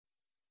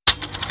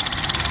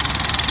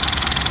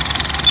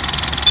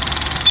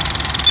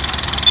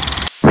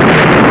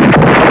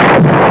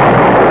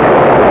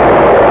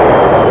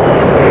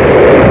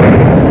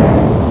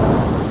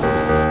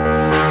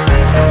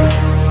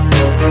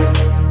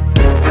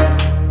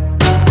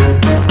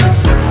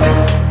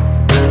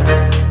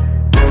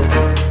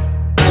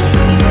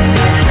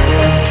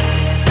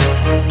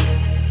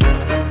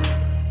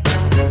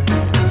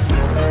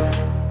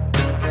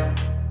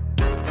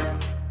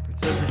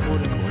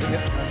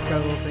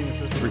thing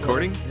that says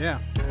Recording? Yeah.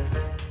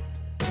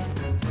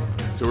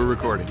 So we're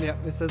recording. Yeah,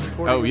 it says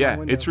recording. Oh,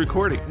 yeah, it's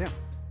recording.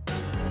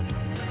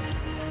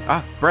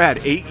 Yeah. Brad,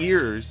 8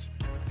 years.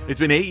 It's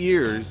been 8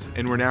 years,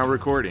 and we're now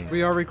recording.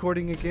 We are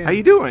recording again. How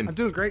you doing? I'm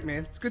doing great,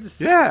 man. It's good to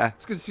see. Yeah.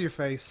 It's good to see your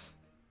face.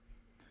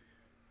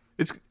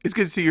 It's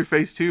good to see your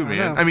face too, man.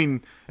 know. I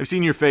mean, I've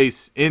seen your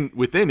face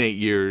within 8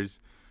 years,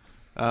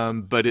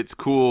 but it's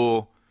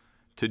cool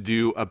to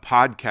do a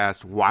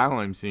podcast while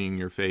I'm seeing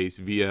your face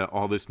via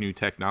all this new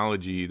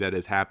technology that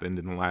has happened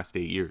in the last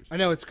 8 years. I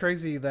know it's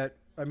crazy that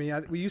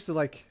we used to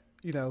a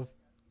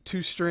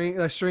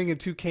string and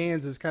two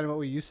cans is kind of what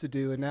we used to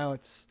do, and now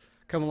it's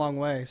come a long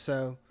way.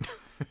 So,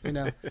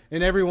 and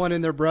everyone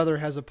and their brother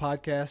has a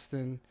podcast,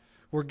 and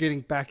we're getting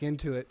back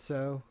into it.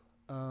 So,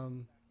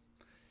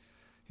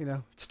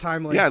 it's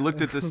timely. Yeah, I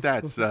looked at the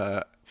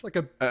stats.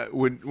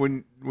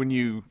 When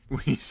you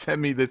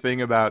sent me the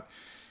thing about,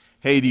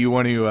 hey, do you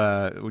want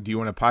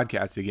to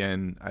podcast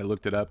again? I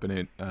looked it up, and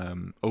it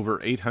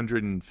over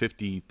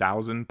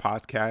 850,000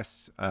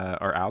 podcasts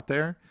are out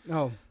there.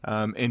 Oh,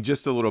 and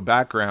just a little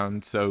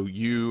background. So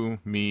you,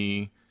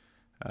 me,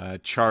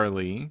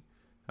 Charlie,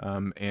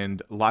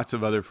 and lots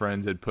of other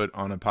friends had put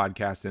on a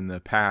podcast in the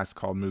past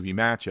called Movie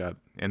Matchup,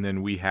 and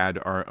then we had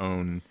our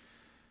own,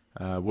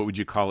 what would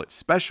you call it,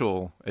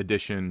 special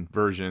edition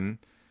version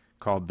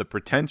called The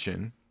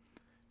Pretension,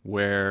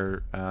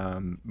 where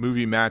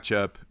Movie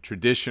Matchup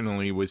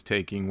traditionally was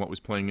taking what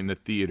was playing in the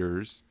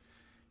theaters,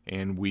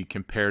 and we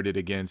compared it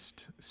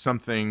against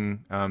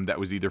something that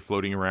was either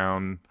floating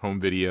around,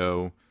 home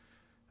video,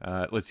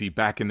 let's see,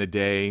 back in the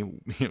day,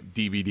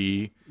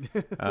 DVD.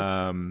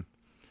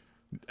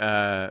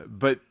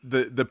 But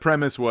the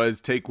premise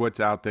was take what's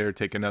out there,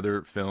 take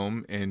another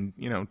film, and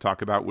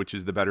talk about which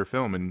is the better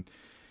film.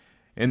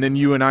 And then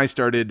you and I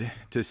started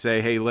to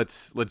say, hey,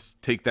 let's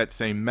take that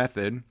same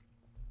method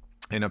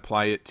and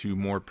apply it to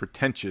more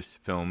pretentious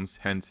films,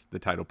 hence the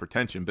title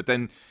Pretension. But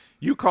then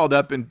you called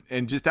up and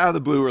just out of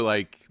the blue were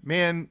like,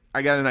 man,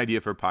 I got an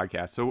idea for a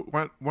podcast. So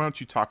why don't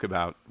you talk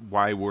about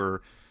why we're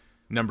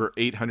number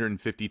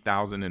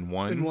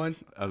 850,001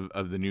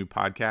 of the new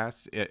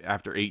podcasts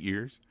after 8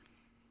 years?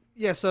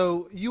 yeah.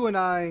 So you and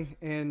I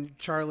and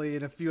Charlie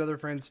and a few other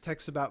friends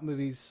text about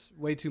movies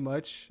way too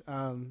much,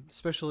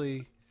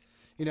 especially,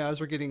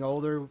 as we're getting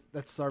older.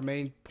 That's our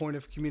main point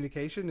of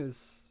communication,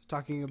 is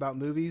talking about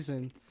movies.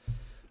 And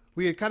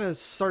we had kind of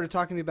started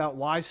talking about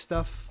why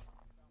stuff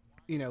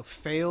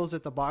fails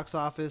at the box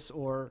office,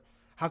 or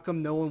how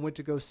come no one went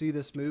to go see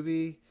this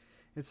movie.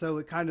 And so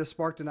it kind of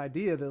sparked an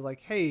idea that,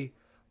 like, hey,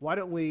 why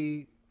don't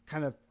we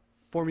kind of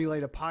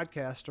formulate a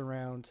podcast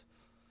around,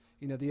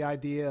 the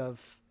idea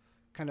of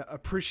kind of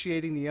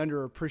appreciating the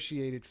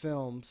underappreciated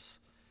films,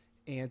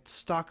 and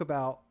talk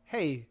about,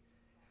 hey,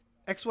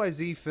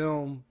 XYZ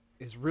film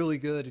is really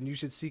good and you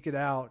should seek it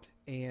out.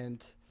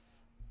 And,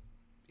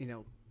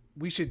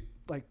 we should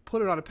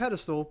put it on a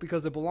pedestal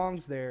because it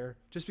belongs there.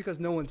 Just because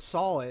no one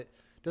saw it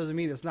doesn't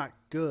mean it's not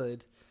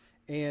good.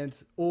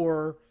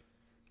 Or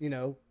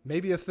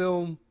maybe a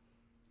film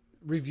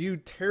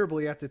reviewed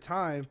terribly at the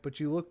time, but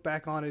you look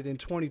back on it in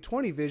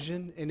 2020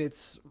 vision and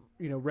it's,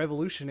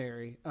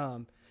 revolutionary.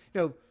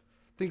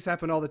 Things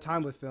happen all the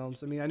time with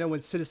films. I mean, I know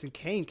when Citizen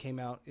Kane came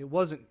out, it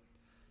wasn't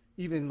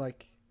even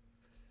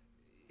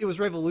it was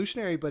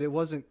revolutionary, but it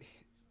wasn't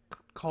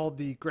called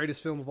the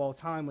greatest film of all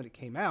time when it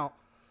came out.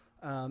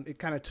 It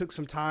kind of took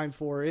some time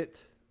for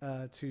it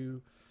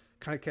to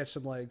kind of catch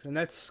some legs. And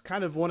that's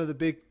kind of one of the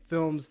big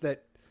films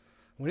that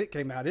when it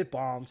came out, it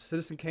bombed.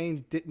 Citizen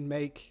Kane didn't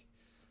make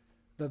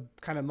the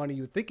kind of money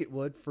you would think it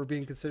would for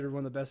being considered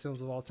one of the best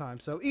films of all time.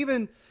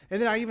 And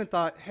then I even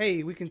thought,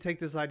 hey, we can take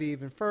this idea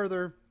even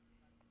further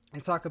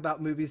and talk about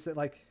movies that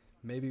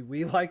maybe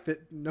we like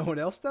that no one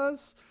else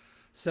does.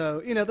 So,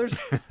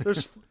 there's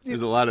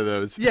There's a lot of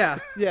those. Yeah.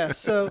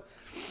 So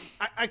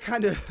I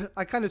kind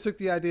of took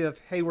the idea of,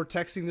 hey, we're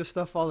texting this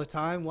stuff all the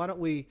time. Why don't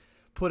we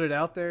put it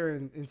out there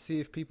and see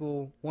if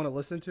people want to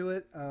listen to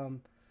it?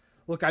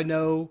 Look, I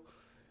know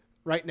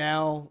right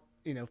now,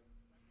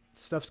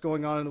 stuff's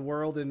going on in the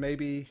world, and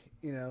maybe,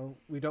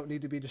 we don't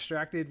need to be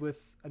distracted with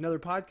another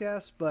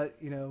podcast, but,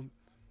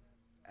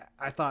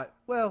 I thought,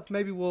 well,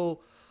 maybe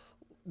we'll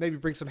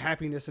bring some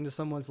happiness into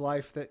someone's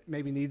life that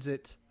maybe needs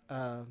it,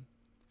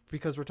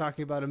 because we're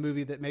talking about a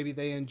movie that maybe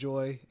they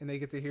enjoy and they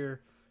get to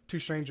hear two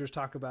strangers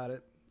talk about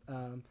it.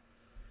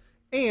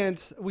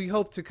 And we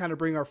hope to kind of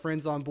bring our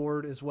friends on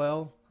board as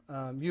well.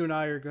 You and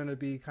I are going to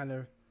be kind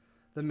of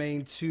the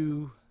main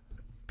two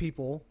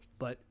people,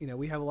 but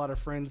we have a lot of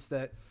friends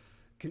that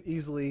can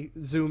easily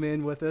zoom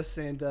in with us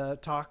and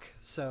talk.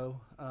 So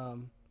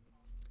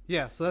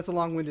so that's a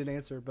long-winded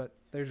answer, but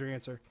there's your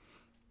answer.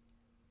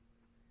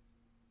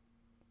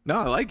 No,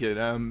 I like it.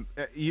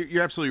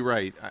 You're absolutely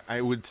right.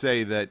 I would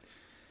say that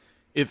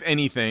if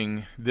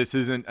anything, this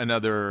isn't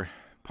another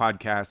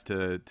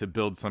podcast to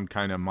build some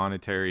kind of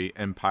monetary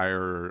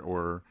empire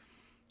or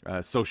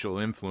social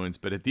influence,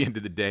 but at the end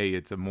of the day,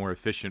 it's a more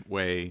efficient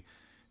way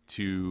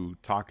to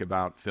talk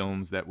about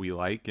films that we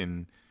like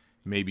and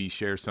maybe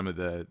share some of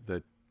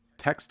the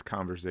text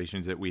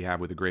conversations that we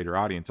have with a greater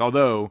audience.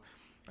 Although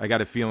I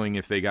got a feeling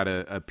if they got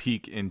a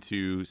peek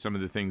into some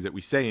of the things that we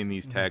say in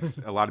these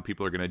texts, a lot of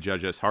people are going to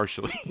judge us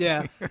harshly.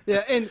 Yeah,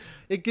 and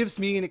it gives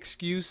me an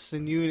excuse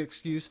and you an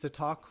excuse to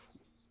talk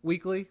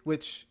weekly,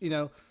 which, in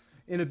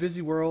a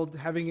busy world,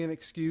 having an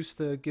excuse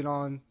to get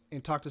on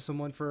and talk to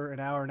someone for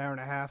an hour and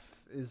a half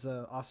is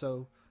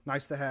also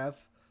nice to have.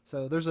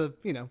 So there's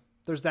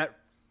there's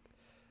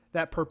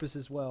that purpose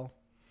as well.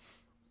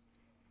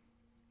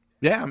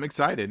 Yeah, I'm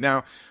excited.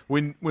 Now,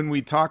 when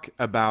we talk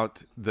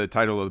about the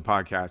title of the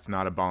podcast,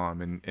 Not a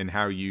Bomb, and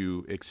how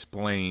you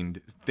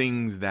explained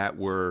things that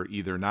were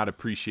either not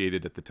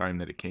appreciated at the time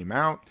that it came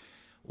out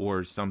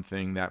or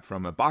something that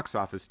from a box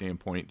office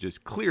standpoint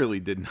just clearly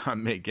did not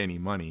make any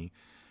money,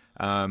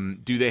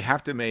 do they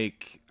have to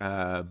make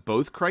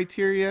both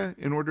criteria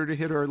in order to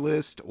hit our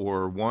list,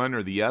 or one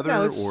or the other,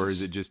 No, or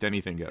is it just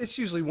anything goes? It's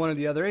usually one or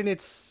the other, and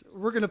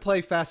we're going to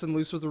play fast and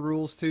loose with the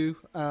rules too.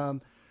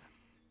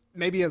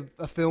 Maybe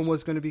a film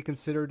was going to be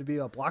considered to be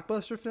a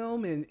blockbuster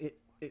film, and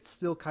it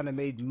still kind of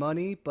made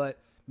money, but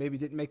maybe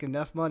didn't make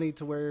enough money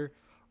to where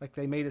like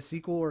they made a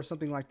sequel or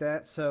something like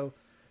that. So,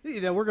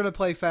 we're going to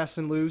play fast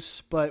and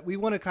loose, but we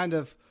want to kind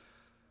of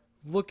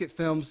look at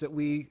films that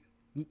we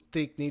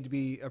think need to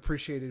be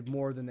appreciated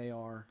more than they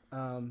are.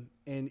 And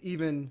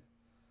even,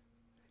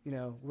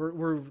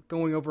 we're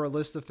going over a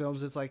list of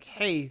films. It's like,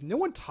 hey, no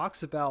one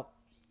talks about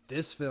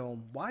this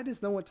film. Why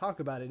does no one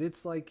talk about it?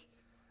 It's like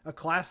a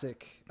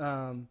classic.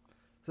 So,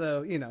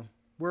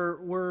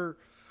 we're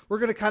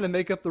going to kind of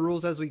make up the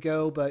rules as we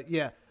go, but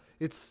yeah,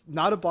 it's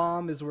Not a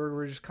Bomb is where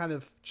we're just kind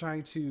of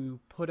trying to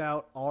put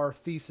out our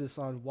thesis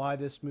on why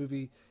this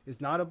movie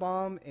is not a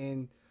bomb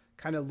and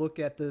kind of look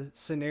at the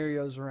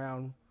scenarios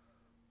around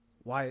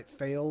why it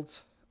failed.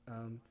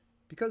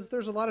 Because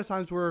there's a lot of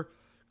times where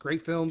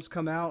great films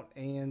come out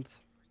and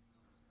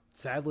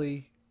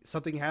sadly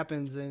something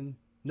happens and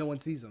no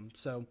one sees them.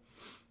 So,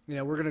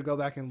 we're going to go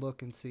back and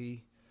look and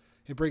see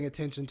and bring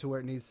attention to where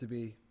it needs to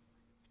be.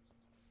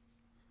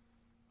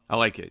 I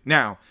like it.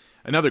 Now,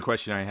 another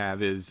question I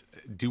have is,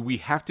 do we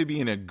have to be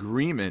in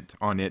agreement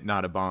on it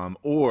not a bomb,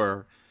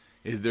 or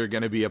is there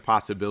going to be a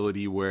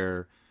possibility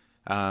where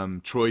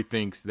Troy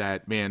thinks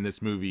that, man,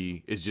 this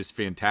movie is just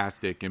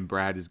fantastic, and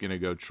Brad is going to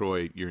go,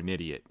 Troy, you're an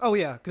idiot? Oh,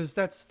 yeah, because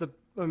I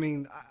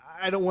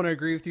don't want to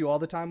agree with you all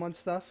the time on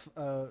stuff.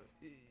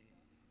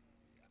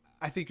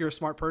 I think you're a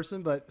smart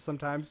person, but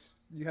sometimes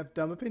you have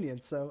dumb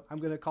opinions, so I'm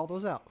going to call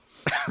those out.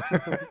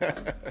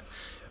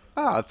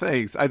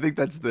 Thanks. I think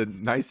that's the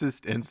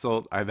nicest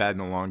insult I've had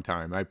in a long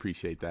time. I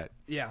appreciate that.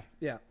 Yeah.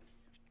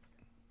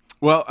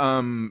 Well,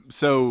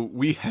 so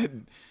we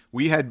had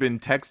been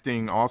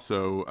texting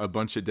also a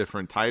bunch of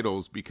different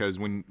titles, because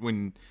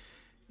when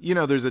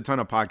there's a ton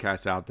of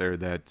podcasts out there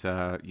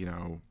that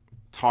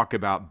talk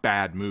about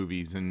bad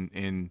movies,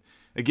 and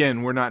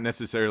again, we're not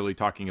necessarily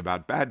talking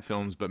about bad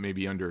films, but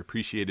maybe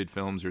underappreciated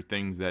films or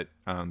things that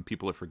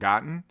people have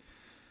forgotten.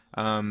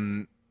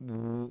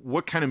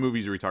 What kind of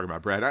movies are we talking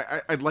about, Brad?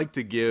 I'd like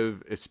to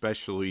give,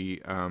 especially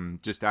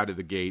just out of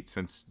the gate,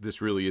 since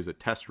this really is a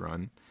test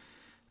run,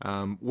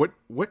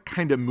 what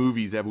kind of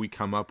movies have we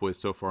come up with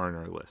so far on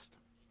our list?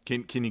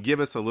 Can you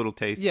give us a little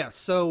taste? Yeah,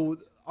 so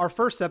our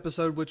first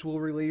episode, which we'll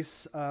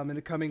release in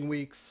the coming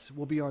weeks,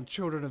 will be on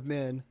Children of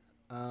Men,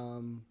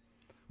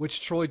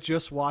 which Troy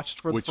just watched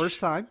for the first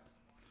time.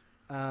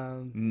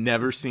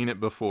 Never seen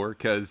it before,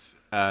 because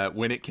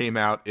when it came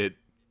out, it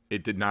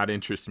did not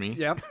interest me.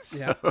 Yep.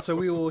 So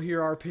we will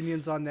hear our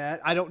opinions on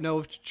that. I don't know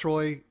if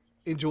Troy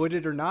enjoyed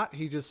it or not.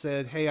 He just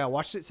said, hey, I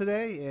watched it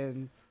today.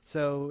 And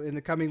so in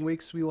the coming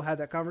weeks, we will have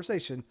that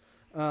conversation.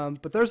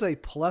 But there's a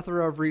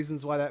plethora of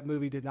reasons why that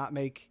movie did not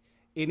make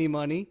any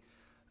money.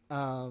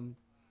 But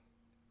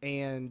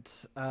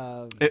it's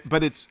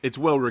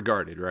well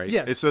regarded, right?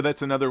 Yes. So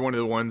that's another one of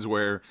the ones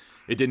where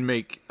it didn't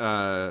make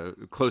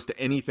close to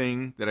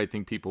anything that I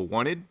think people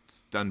wanted.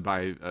 It's done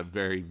by a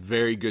very,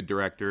 very good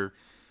director.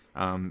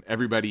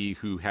 Everybody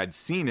who had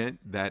seen it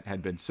that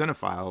had been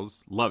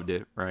cinephiles loved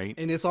it, right?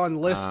 And it's on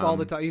lists all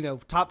the time.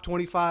 Top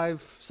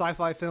 25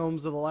 sci-fi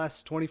films of the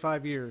last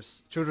 25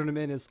 years. Children of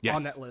Men is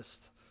on that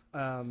list.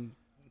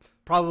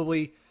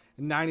 Probably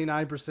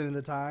 99% of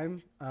the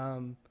time.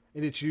 And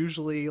it's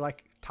usually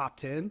like top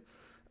 10.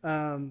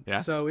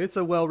 So it's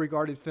a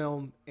well-regarded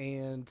film.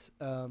 And,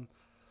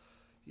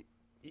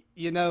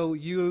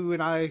 you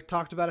and I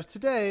talked about it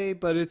today,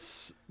 but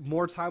it's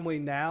more timely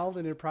now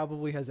than it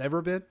probably has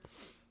ever been.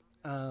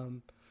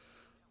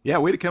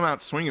 Way to come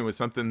out swinging with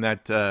something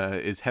that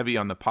is heavy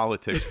on the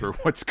politics for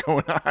what's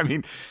going on. I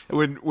mean,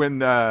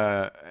 when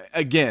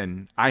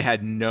again, I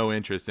had no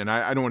interest, and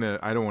I don't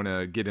want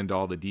to get into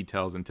all the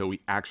details until we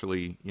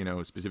actually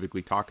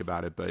specifically talk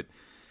about it. But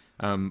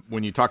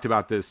when you talked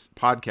about this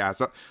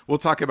podcast, we'll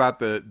talk about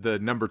the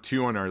number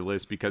 2 on our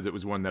list, because it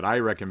was one that I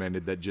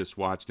recommended that just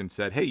watched and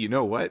said, hey, you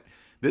know what?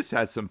 This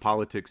has some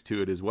politics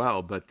to it as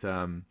well. But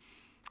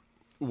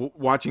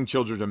watching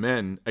Children of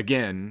Men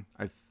again,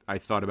 I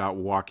thought about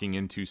walking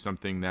into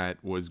something that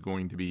was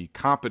going to be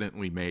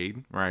competently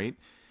made, right?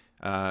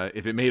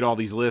 If it made all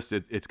these lists,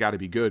 it's got to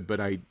be good.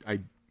 But I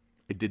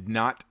I did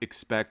not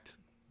expect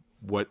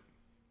what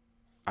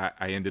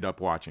I ended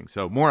up watching.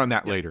 So more on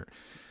that later.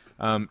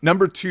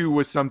 Number 2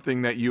 was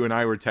something that you and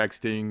I were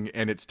texting,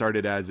 and it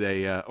started as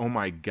a, oh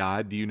my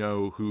God, do you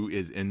know who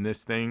is in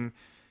this thing?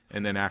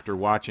 And then after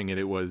watching it,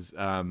 it was,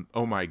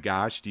 oh my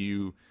gosh, do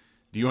you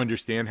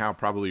understand how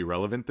probably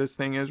relevant this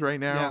thing is right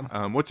now?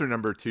 Yeah. What's our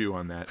number 2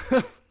 on that?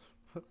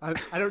 I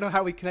don't know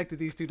how we connected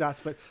these two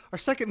dots, but our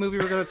second movie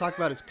we're going to talk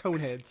about is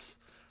Coneheads.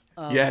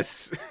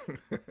 Yes.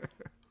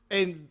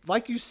 And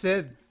like you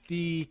said,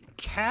 the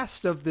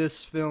cast of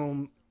this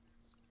film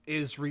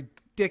is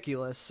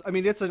ridiculous. I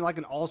mean, it's like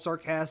an all-star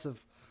cast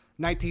of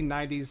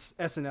 1990s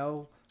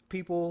SNL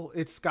people.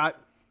 It's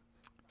got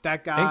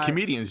that guy. And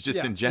comedians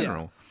just in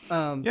general.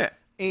 Yeah.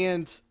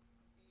 And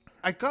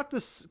I got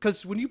this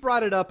because when you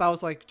brought it up, I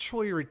was like,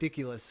 Troy, you're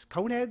ridiculous.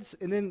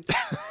 Coneheads? And then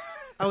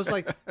I was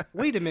like,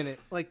 wait a minute.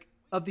 Like,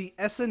 of the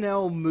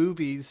SNL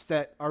movies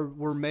that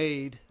were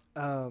made,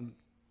 half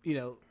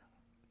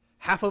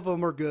of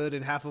them are good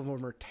and half of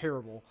them are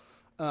terrible.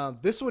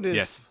 This one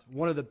is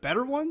one of the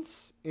better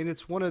ones, and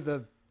it's one of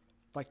the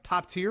like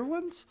top tier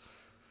ones,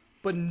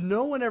 but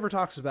no one ever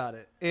talks about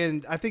it.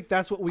 And I think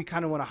that's what we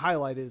kind of want to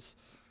highlight is,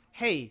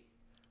 hey,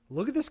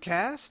 look at this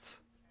cast.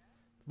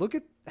 Look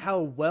at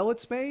how well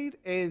it's made.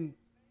 And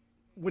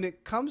when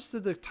it comes to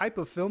the type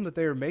of film that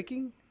they're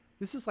making,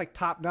 this is like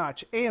top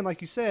notch. And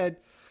like you said,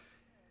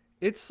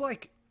 it's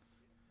like,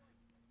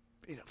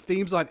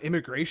 themes on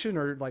immigration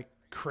are like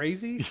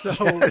crazy. So,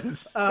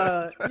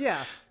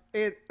 yeah.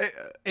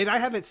 And I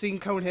haven't seen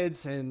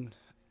Coneheads, and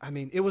I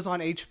mean, it was on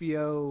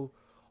HBO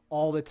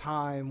all the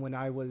time when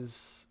I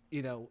was,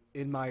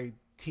 in my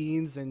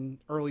teens and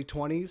early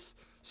 20s.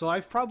 So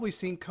I've probably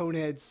seen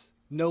Coneheads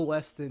no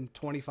less than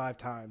 25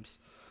 times,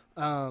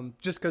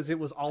 just because it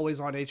was always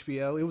on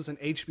HBO. It was an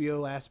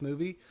HBO last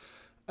movie,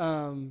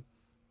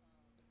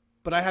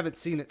 but I haven't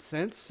seen it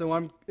since. So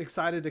I'm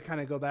excited to kind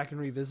of go back and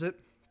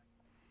revisit.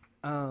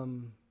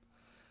 And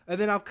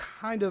then I'll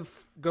kind of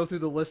go through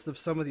the list of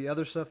some of the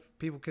other stuff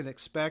people can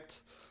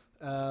expect.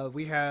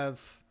 We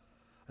have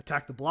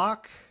Attack the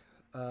Block.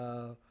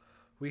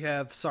 We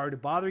have Sorry to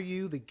Bother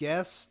You, The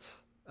Guest.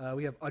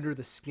 We have Under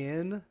the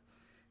Skin.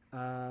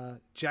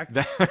 Jack.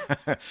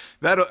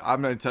 That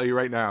I'm going to tell you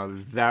right now,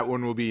 that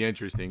one will be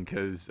interesting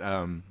because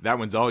that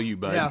one's all you,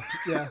 bud.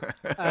 Yeah.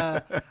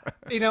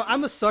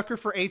 I'm a sucker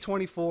for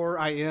A24.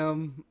 I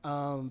am.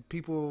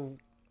 People,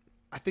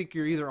 I think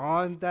you're either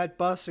on that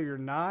bus or you're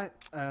not.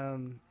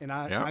 I'm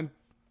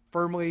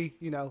firmly,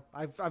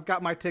 I've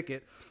got my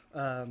ticket.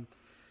 And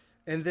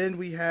then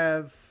we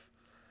have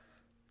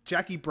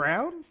Jackie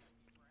Brown,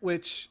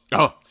 which...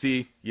 Oh,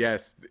 see,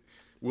 yes.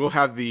 We'll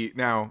have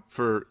now,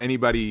 for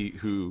anybody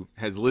who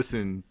has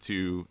listened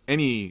to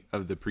any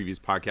of the previous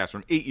podcasts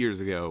from 8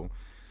 years ago,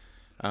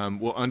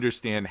 will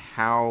understand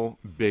how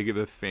big of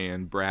a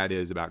fan Brad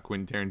is about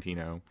Quentin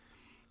Tarantino.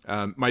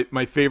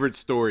 My favorite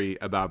story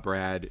about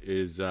Brad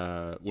is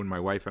when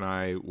my wife and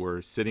I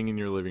were sitting in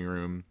your living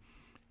room,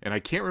 and I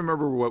can't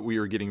remember what we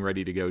were getting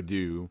ready to go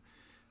do.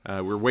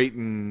 We're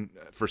waiting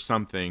for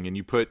something, and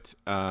you put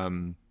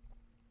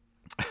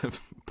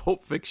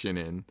Pulp Fiction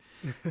in,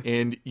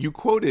 and you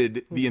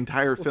quoted the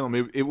entire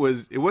film. It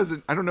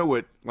wasn't, I don't know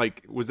what,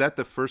 like, was that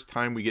the first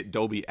time we get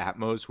Dolby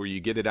Atmos where you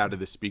get it out of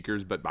the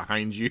speakers, but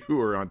behind you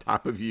or on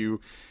top of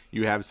you,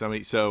 you have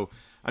somebody. So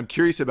I'm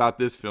curious about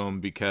this film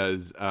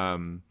because,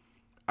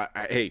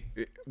 hey,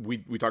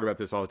 we talk about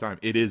this all the time.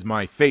 It is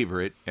my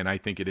favorite, and I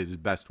think it is his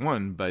best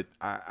one, but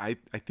I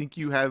think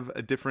you have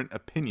a different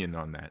opinion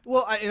on that.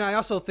 Well, and I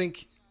also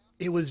think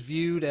it was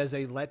viewed as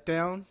a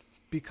letdown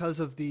because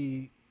of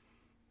the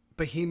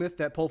behemoth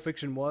that Pulp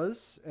Fiction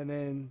was, and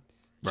then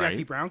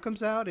Jackie Brown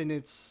comes out, and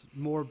it's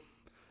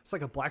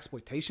like a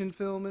blaxploitation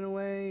film in a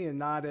way, and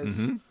not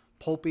as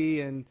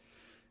pulpy. And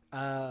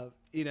a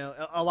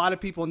lot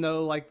of people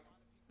know like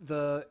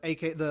the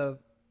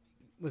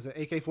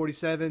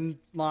AK-47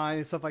 line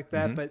and stuff like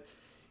that, but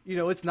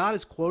it's not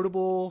as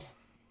quotable.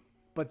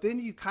 But then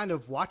you kind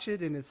of watch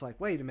it, and it's like,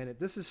 wait a minute,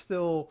 this is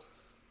still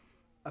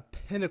a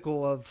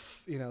pinnacle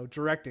of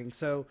directing.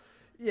 So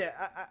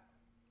yeah,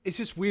 it's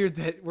just weird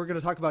that we're going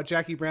to talk about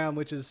Jackie Brown,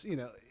 which is,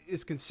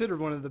 is considered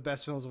one of the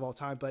best films of all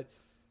time. But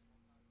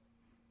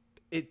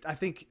I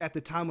think at the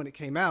time when it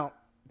came out,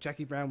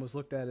 Jackie Brown was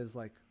looked at as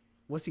like,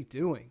 what's he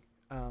doing?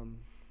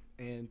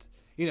 And,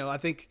 I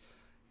think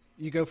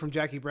you go from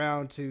Jackie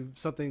Brown to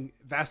something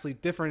vastly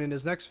different in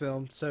his next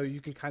film. So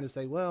you can kind of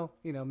say, well,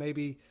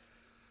 maybe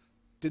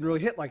didn't really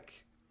hit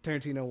like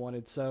Tarantino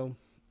wanted. So,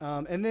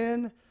 and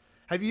then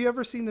have you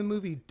ever seen the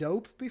movie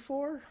Dope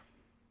before?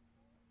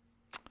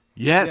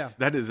 Yes,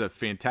 that is a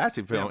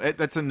fantastic film. Yeah.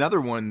 That's another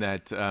one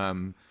that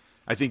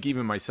I think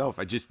even myself,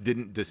 I just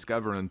didn't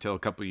discover until a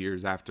couple of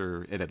years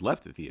after it had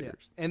left the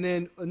theaters. Yeah. And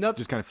then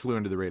just kind of flew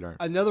under the radar.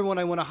 Another one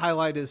I want to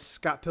highlight is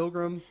Scott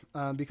Pilgrim,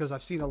 because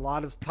I've seen a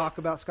lot of talk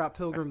about Scott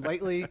Pilgrim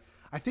lately.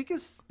 I think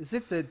is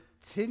it the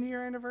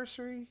 10-year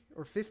anniversary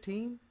or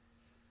 15?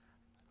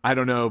 I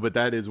don't know, but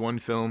that is one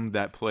film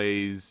that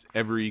plays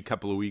every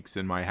couple of weeks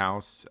in my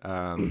house.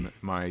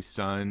 My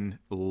son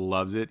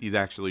loves it. He's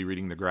actually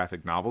reading the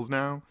graphic novels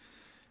now.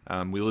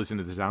 We listen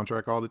to the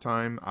soundtrack all the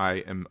time. I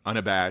am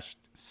unabashed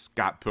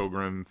Scott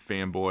Pilgrim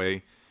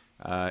fanboy,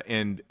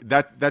 and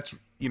that's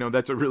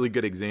a really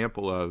good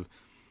example of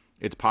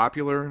it's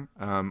popular.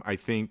 I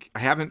think I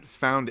haven't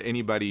found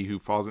anybody who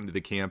falls into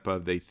the camp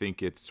of they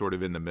think it's sort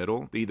of in the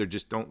middle. They either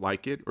just don't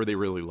like it or they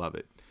really love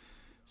it.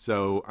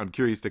 So I'm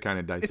curious to kind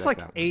of dissect It's like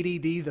that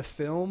ADD the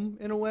film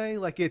in a way.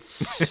 Like it's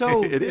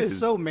so it's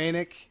so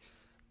manic,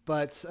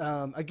 but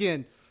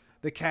again,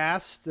 the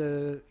cast,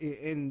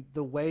 in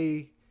the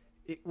way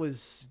it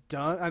was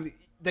done. I mean,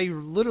 they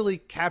literally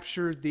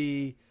captured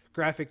the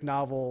graphic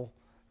novel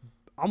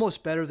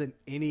almost better than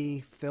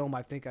any film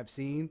I think I've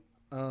seen.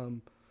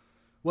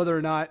 Whether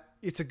or not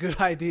it's a good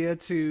idea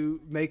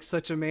to make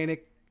such a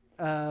manic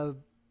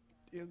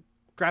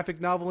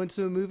graphic novel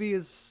into a movie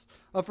is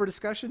up for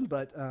discussion,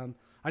 but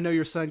I know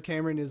your son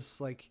Cameron is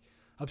like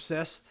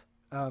obsessed.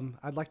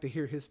 I'd like to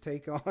hear his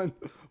take on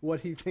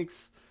what he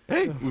thinks.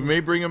 Hey, we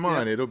may bring him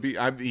on. It'll be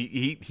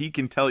he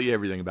can tell you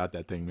everything about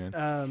that thing,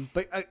 man.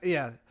 But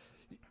yeah,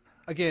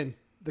 again,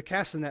 the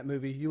cast in that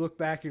movie, you look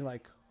back and you're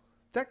like,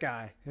 that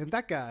guy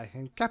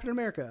and Captain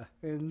America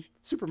and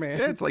Superman.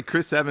 Yeah, it's like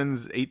Chris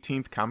Evans'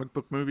 18th comic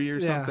book movie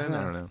or something.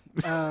 I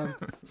don't know.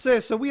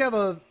 So we have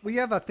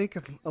I think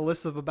a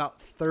list of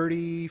about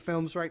 30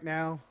 films right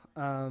now.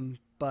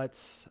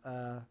 But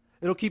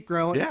it'll keep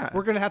growing. Yeah.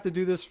 We're gonna have to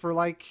do this for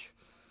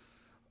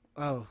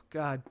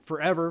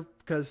forever,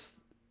 because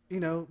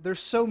there's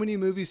so many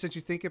movies that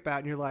you think about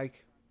and you're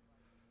like,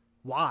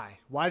 why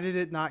did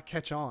it not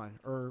catch on,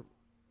 or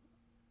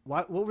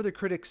what were the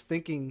critics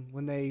thinking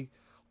when they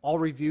all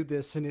reviewed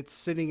this and it's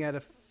sitting at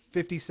a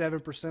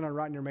 57% on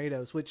Rotten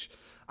Tomatoes, which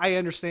I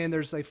understand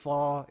there's a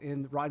flaw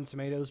in Rotten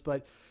Tomatoes,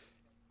 but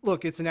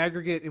look, it's an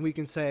aggregate and we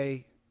can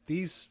say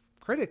these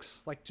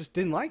critics just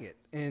didn't like it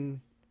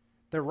and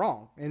they're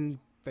wrong, and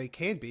they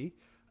can be.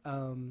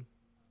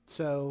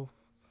 So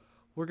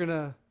we're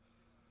gonna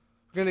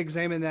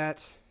examine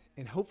that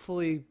and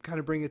hopefully kind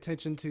of bring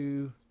attention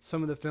to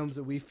some of the films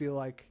that we feel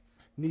like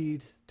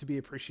need to be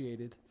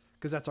appreciated,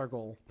 because that's our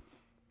goal.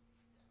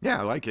 Yeah,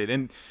 I like it.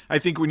 And I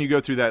think when you go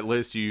through that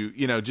list, you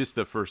just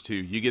the first two,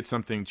 you get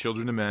something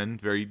Children of Men,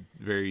 very,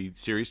 very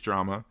serious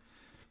drama,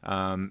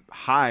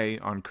 high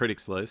on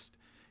critics' list.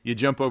 You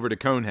jump over to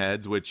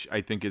Coneheads, which I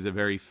think is a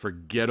very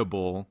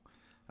forgettable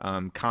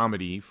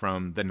comedy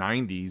from the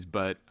 90s,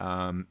 but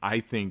I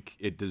think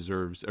it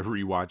deserves a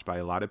rewatch by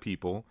a lot of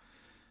people.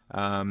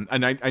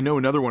 And I know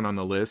another one on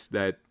the list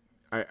that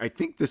I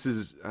think this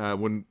is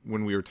when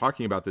we were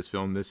talking about this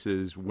film, this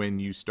is when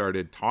you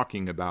started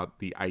talking about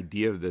the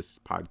idea of this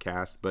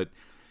podcast, but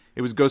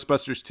it was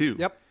Ghostbusters 2.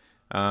 Yep.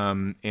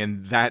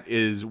 And that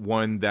is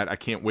one that I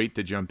can't wait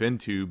to jump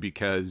into,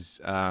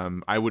 because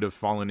I would have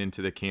fallen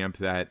into the camp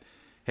that,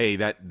 hey,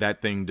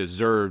 that thing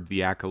deserved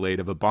the accolade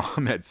of a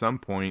bomb at some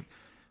point.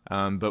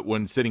 But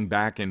when sitting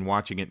back and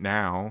watching it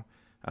now,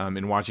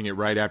 and watching it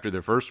right after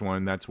the first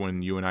one, that's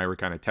when you and I were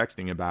kind of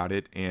texting about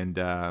it.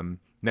 And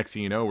next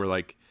thing you know, we're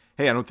like,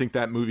 hey, I don't think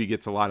that movie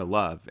gets a lot of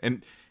love.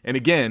 And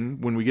again,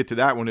 when we get to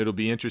that one, it'll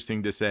be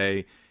interesting to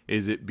say,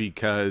 is it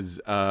because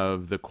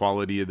of the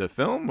quality of the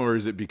film, or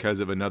is it because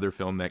of another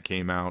film that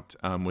came out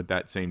with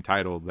that same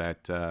title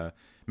that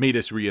made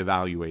us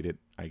reevaluate it,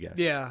 I guess.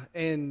 Yeah,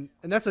 and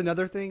that's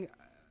another thing.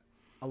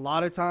 A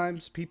lot of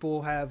times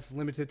people have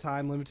limited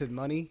time, limited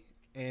money,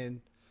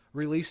 and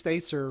release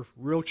dates are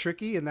real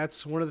tricky, and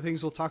that's one of the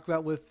things we'll talk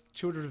about with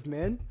Children of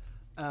Men.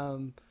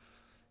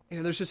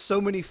 And there's just so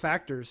many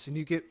factors, and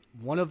you get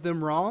one of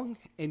them wrong,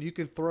 and you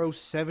can throw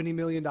 $70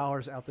 million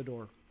out the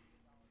door.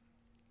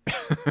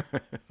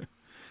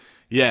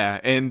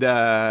 Yeah, and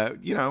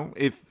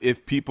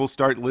if people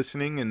start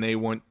listening and they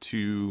want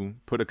to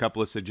put a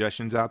couple of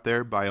suggestions out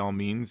there, by all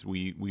means,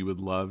 we would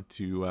love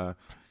to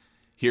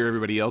hear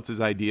everybody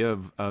else's idea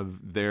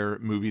of their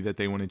movie that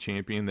they want to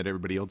champion that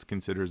everybody else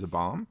considers a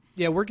bomb.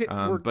 Yeah, we're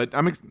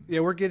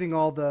getting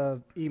all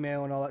the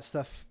email and all that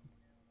stuff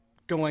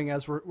going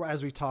as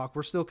we talk.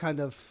 We're still kind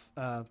of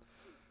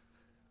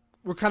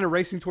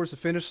racing towards the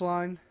finish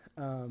line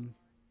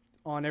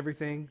on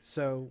everything.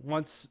 So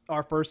once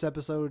our first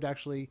episode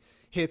actually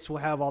hits, we'll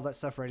have all that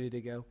stuff ready to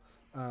go.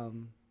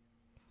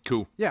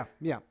 Cool. Yeah.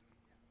 Well,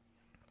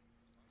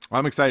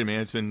 I'm excited,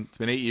 man. It's been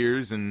 8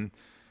 years, and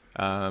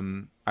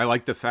I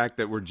like the fact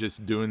that we're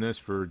just doing this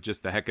for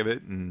just the heck of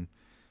it, and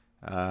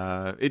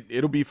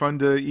it'll be fun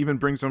to even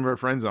bring some of our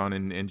friends on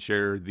and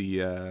share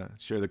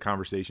the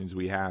conversations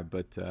we have.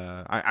 But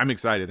I'm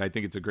excited. I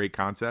think it's a great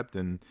concept,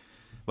 and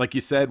like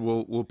you said,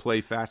 we'll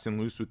play fast and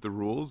loose with the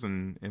rules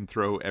and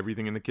throw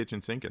everything in the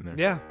kitchen sink in there.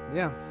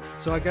 Yeah.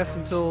 So I guess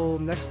until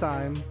next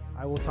time,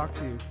 I will talk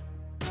to you.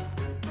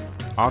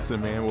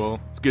 Awesome, man. Well,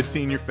 it's good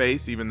seeing your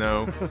face, even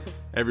though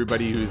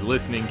everybody who's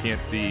listening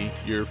can't see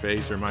your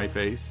face or my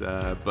face.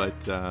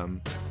 But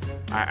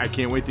I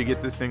can't wait to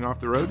get this thing off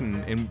the road.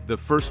 And the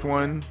first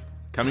one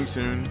coming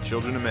soon,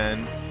 Children of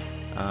Men.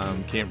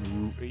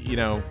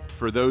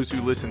 For those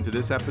who listen to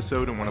this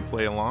episode and want to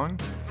play along,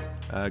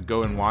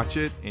 go and watch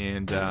it,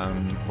 and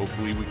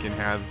hopefully we can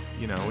have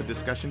a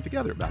discussion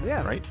together about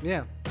it, right?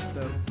 Yeah.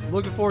 So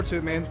looking forward to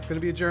it, man. It's going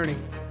to be a journey.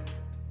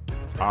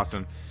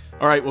 Awesome.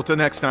 All right, well, till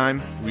next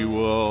time, we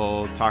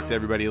will talk to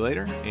everybody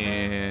later,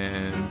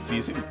 and see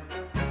you soon.